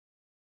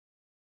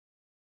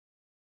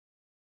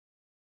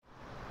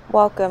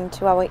Welcome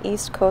to our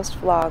East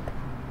Coast vlog.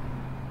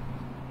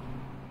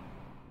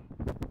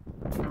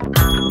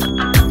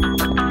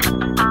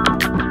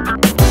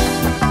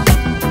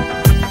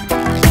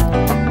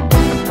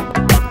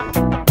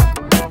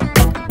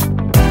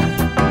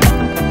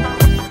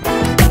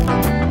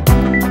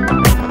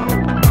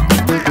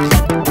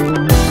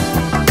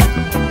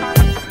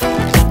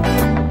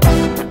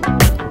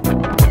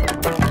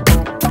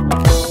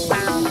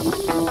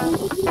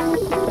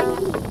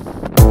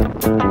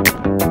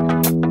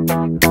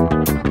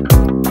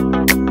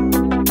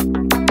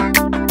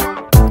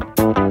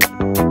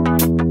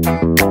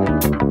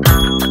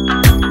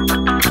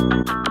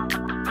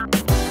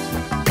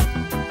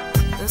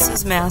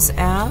 Mass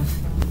Ave.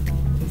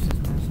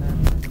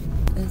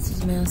 This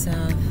is Mass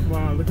Ave.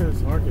 Wow, look at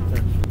this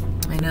architecture.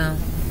 I know.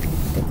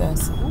 Look at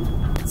this.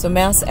 So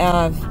Mass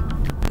Ave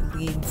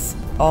leads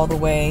all the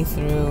way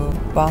through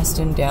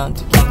Boston down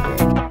to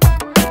Cambridge.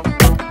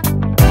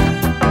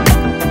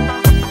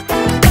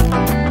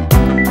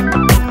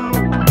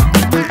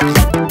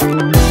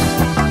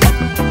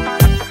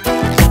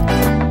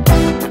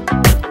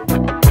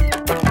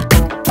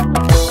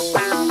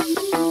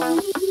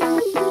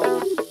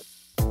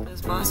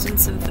 Boston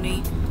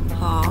Symphony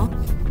Hall.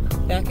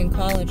 Back in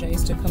college, I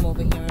used to come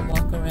over here and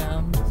walk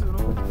around.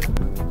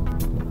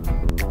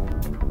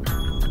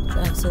 It's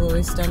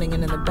absolutely stunning,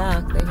 and in the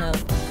back they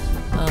have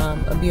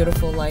a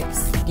beautiful like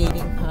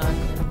skating park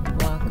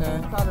and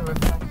walker.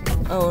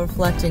 Oh, a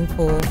reflecting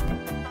pool.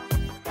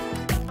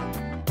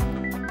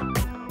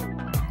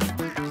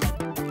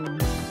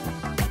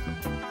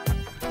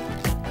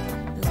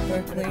 This is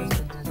Berkeley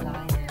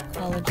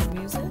College of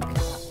Music.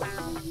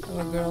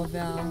 Our girl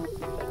Val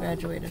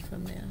graduated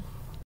from there.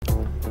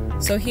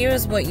 So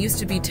here's what used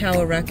to be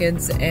Tower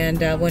Records, and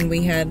when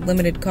we had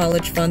limited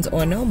college funds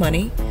or no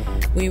money,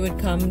 we would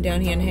come down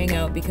here and hang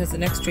out because the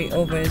next street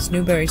over is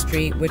Newbury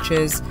Street, which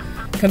is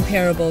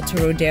comparable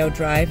to Rodeo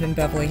Drive in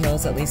Beverly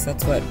Hills, at least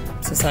that's what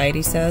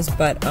society says,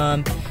 but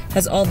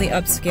has all the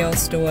upscale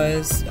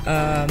stores,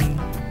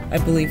 I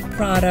believe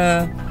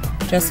Prada,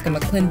 Jessica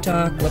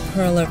McClintock, La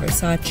Perla,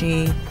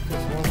 Versace,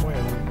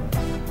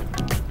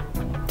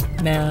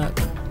 MAC.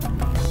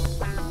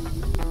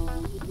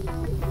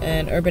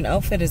 And Urban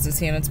Outfitters is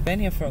here, and it's been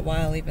here for a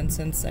while, even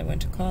since I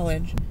went to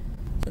college.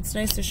 So it's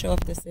nice to show off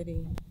the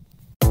city.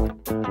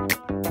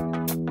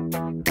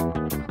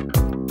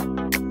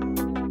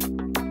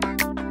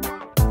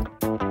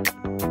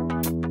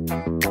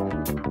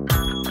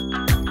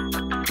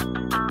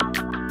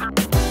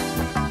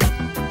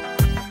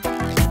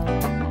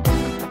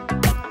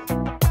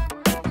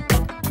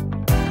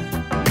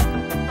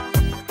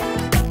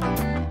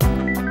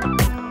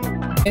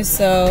 Okay,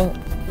 so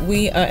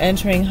we are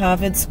entering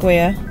Harvard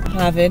Square.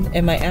 Harvard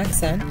in my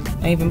accent.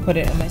 I even put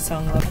it in my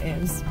song Love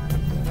Is.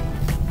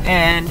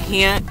 And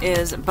here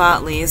is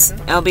Bartley's.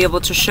 I'll be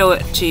able to show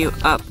it to you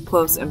up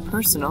close and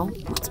personal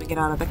once we get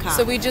out of the car.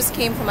 So we just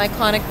came from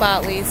iconic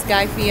Bartley's.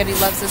 Guy Fieri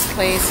loves this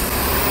place.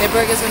 Their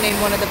burgers were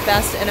named one of the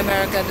best in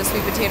America. The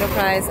sweet potato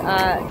fries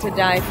are to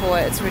die for.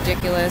 It's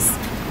ridiculous.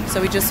 So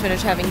we just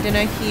finished having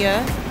dinner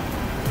here.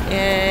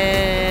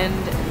 And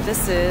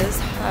this is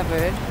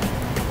Harvard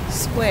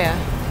Square.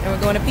 And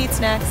we're going to Pete's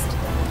next.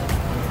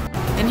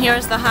 And here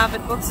is the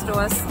Harvard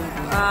bookstores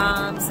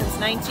since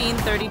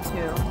 1932.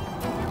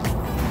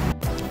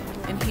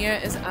 And here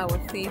is our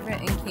favorite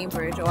in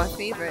Cambridge, or our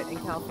favorite in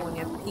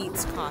California,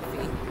 Pete's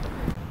Coffee.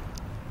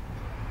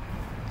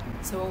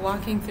 So we're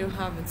walking through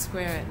Harvard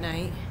Square at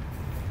night,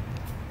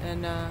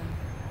 and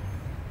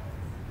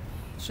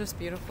it's just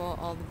beautiful.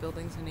 All the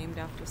buildings are named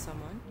after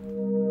someone.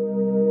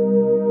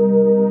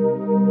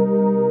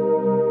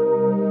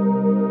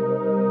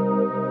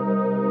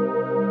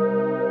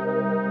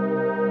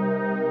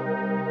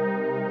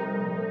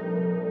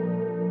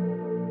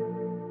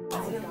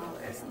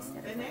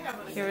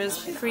 Here is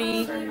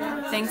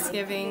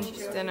pre-Thanksgiving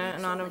dinner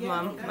in honor of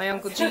Mom. My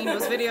Uncle Gene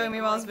was videoing me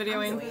while I was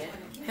videoing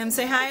him.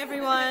 Say hi,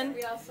 everyone.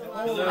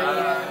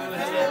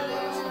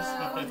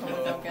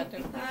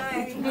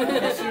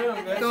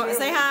 Go,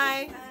 say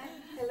hi.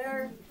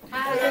 Hello.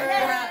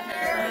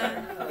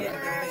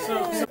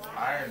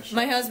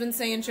 My husband's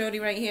saying Jody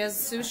right here is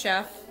the sous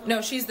chef.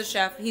 No, she's the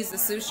chef. He's the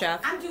sous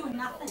chef. I'm doing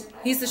nothing.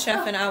 He's the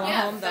chef in our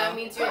home, though. That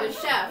means you're the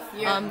chef.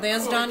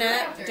 There's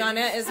Donette.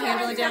 Donette is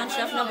handling down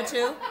chef number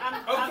 2.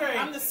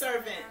 I'm the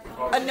servant.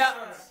 No.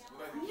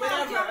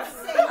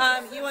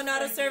 You are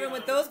not a servant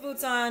with those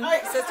boots on,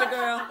 sister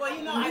girl. Well,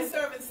 you know, I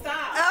serve in style.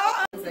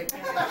 Oh.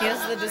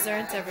 Here's the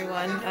desserts,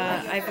 everyone.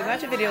 I forgot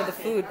to video the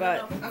food,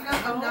 but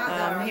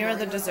here are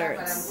the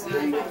desserts.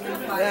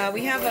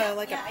 We have a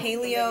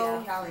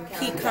paleo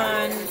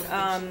pecan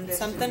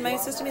something my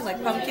sister made,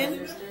 like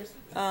pumpkin,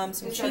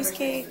 some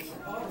cheesecake,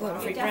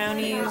 gluten-free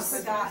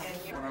brownies.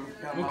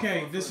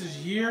 Okay, this is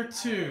year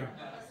 2.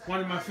 One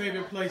of my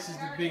favorite places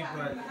to be,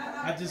 but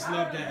I just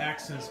love their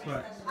accents,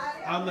 but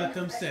I'll let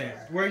them say it.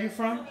 Where are you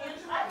from?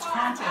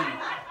 Taunton.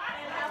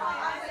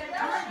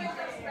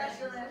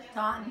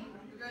 Taunton.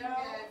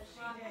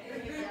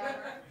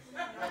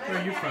 Where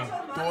are you from?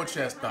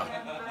 Dorchester.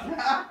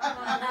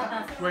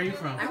 Where are you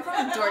from? I'm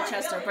from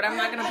Dorchester, but I'm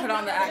not gonna put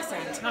on the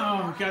accent.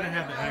 Oh, gotta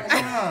have the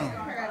accent.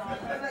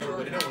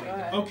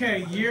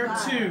 Okay, year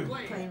 2.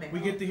 We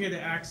get to hear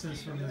the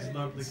accents from this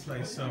lovely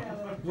place. So,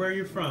 where are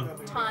you from?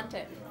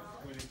 Taunton.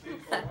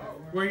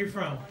 Where are you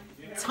from?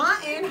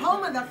 Taunton,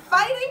 home of the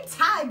Fighting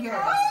Tigers.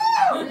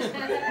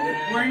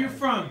 Where are you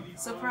from?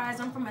 Surprise,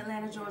 I'm from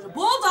Atlanta, Georgia.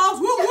 Bulldogs,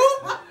 woo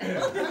woo!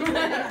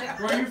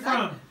 Where are you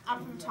from?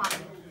 I'm from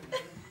Taunton.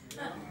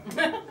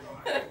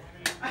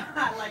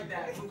 I like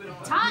that.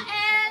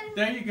 Taunton!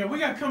 There you go. We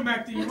gotta come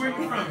back to you. Where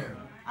are you from?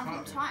 I'm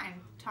from Taunton.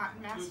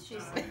 Taunton,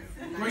 Massachusetts.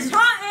 Where are you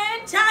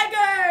Taunton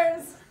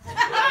Tigers!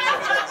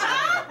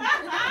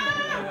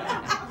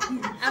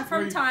 I'm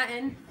from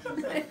Taunton.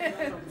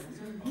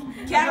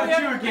 How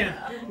about you again?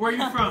 Where are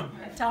you from?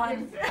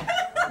 Taunton.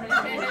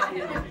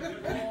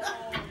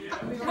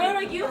 Where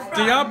are you from?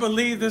 Do y'all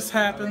believe this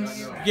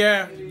happens?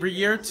 Yeah,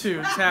 year 2.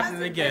 It's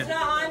happening again. It's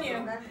not on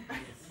you.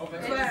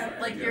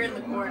 It's like you're in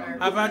the corner.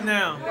 How about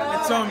now?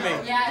 It's on me.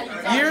 Yeah,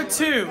 exactly. Year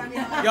 2.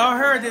 Y'all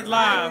heard it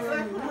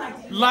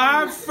live.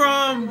 Live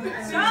from...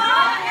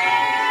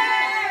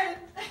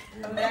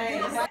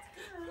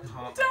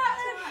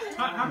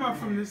 How about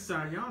from this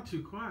side? Y'all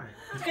too quiet.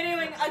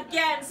 Continuing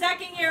again,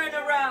 second year in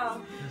a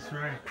row. That's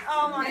right.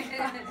 Oh my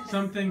god.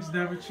 Some things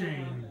never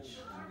change.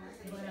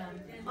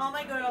 All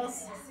my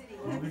girls.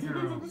 All the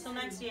girls. Till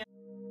next year.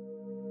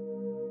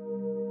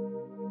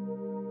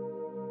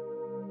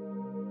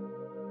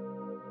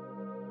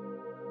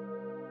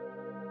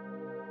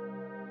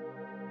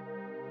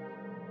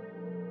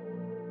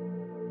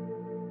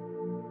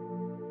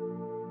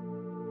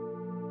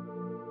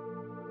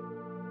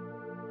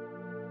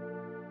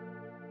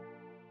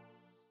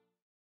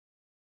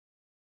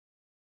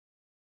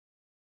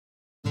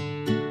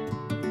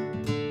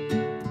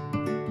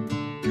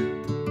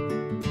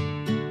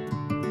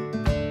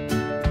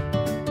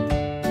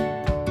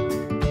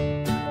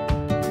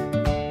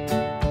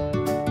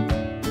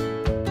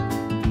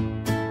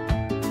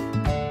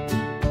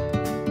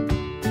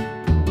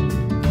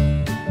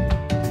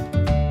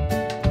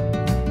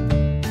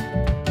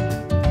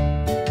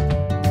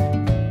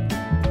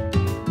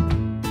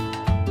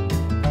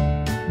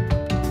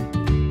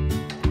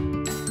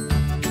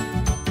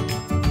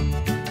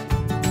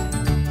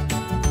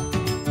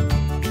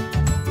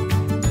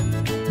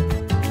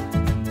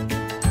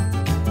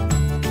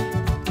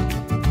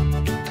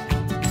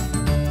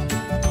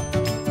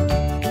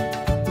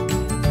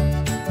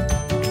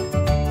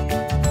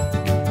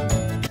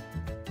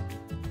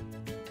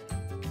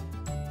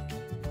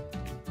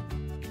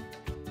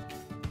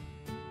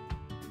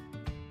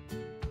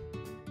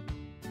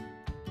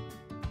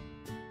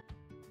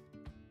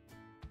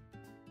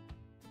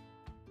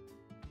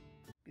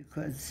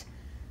 Because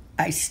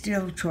I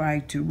still try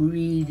to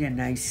read,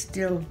 and I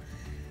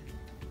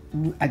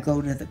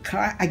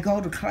go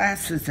to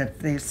classes if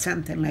there's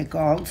something like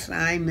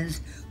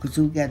Alzheimer's, because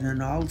we get an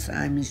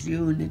Alzheimer's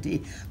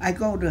unity. I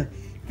go to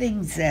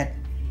things that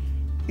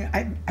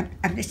I'm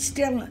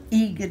still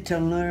eager to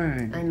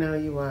learn. I know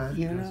you are.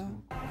 You know.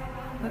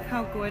 Look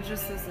how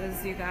gorgeous this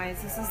is, you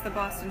guys. This is the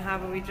Boston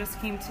Harbor. We just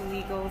came to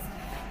Legals.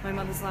 My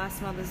mother's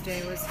last Mother's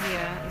Day was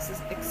here. This is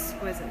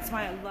exquisite. That's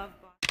why I love Boston.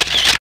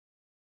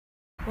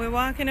 We're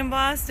walking in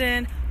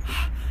Boston.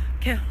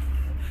 Can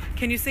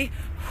you see?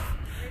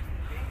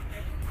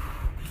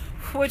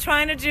 We're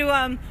trying to do,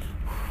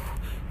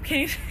 can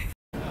you?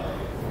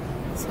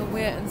 So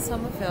we're in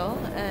Somerville,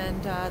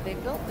 and they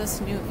built this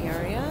new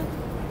area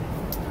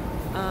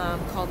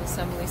called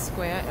Assembly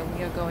Square, and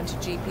we are going to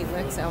GP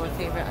Licks, our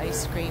favorite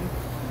ice cream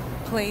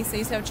place. They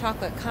used to have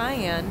chocolate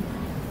cayenne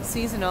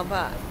seasonal,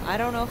 but I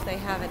don't know if they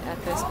have it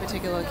at this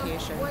particular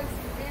location.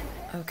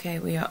 Okay,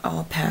 we are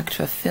all packed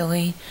for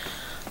Philly.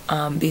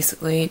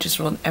 Basically just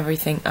rolled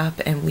everything up,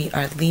 and we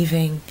are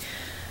leaving.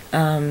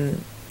 We're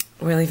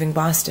leaving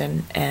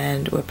Boston,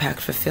 and we're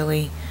packed for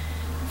Philly,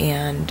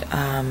 and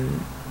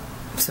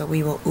so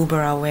we will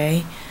Uber our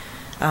way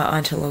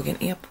onto Logan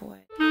Airport.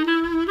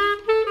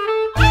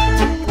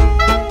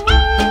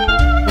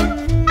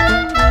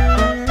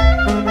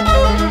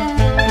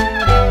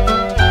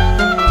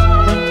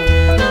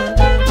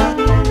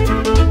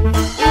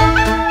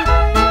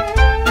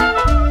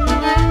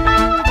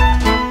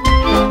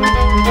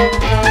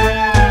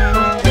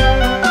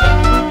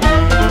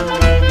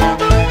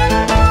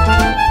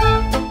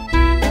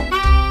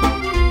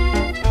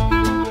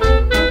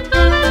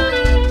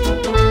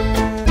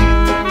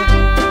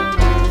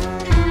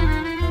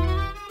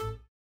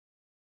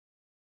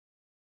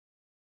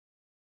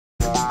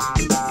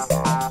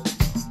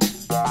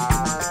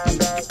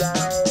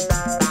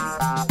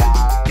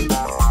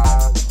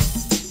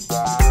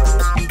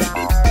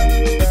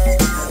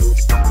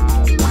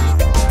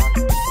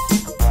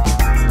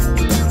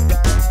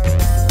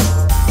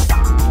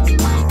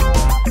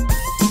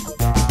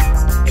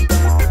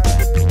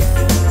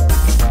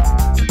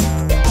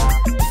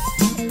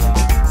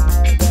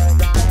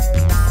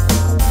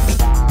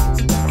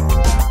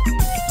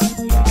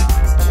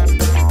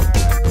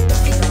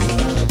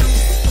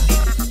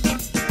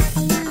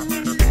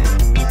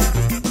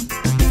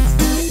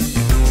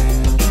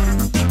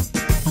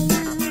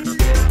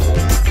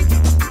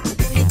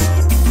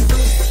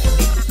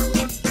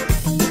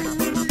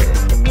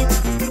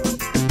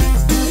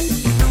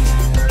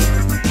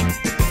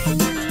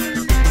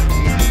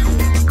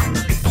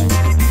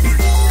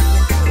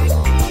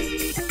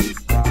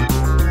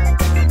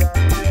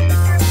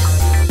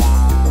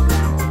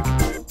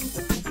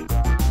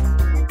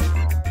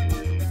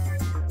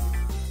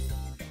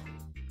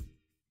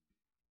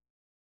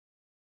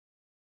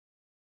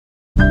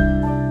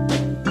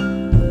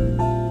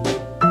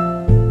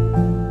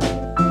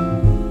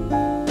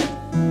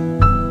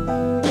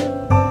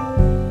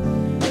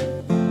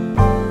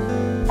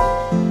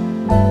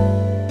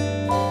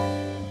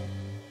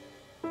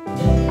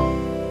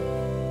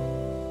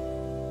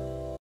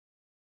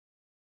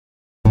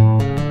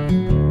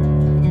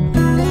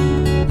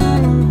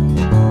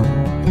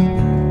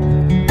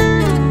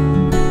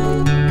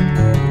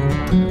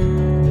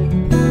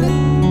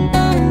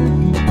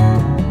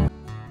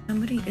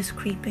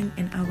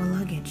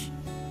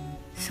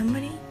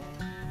 somebody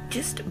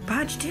just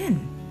barged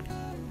in.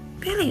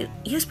 Bailey,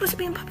 you're supposed to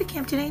be in puppy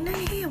camp today. Now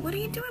you're here. What are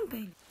you doing,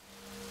 Bailey?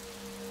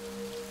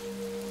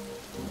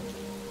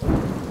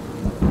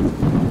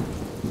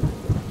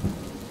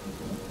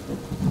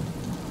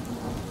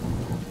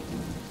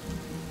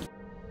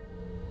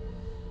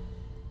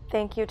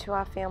 Thank you to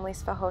our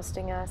families for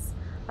hosting us.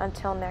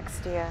 Until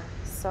next year,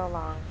 so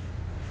long.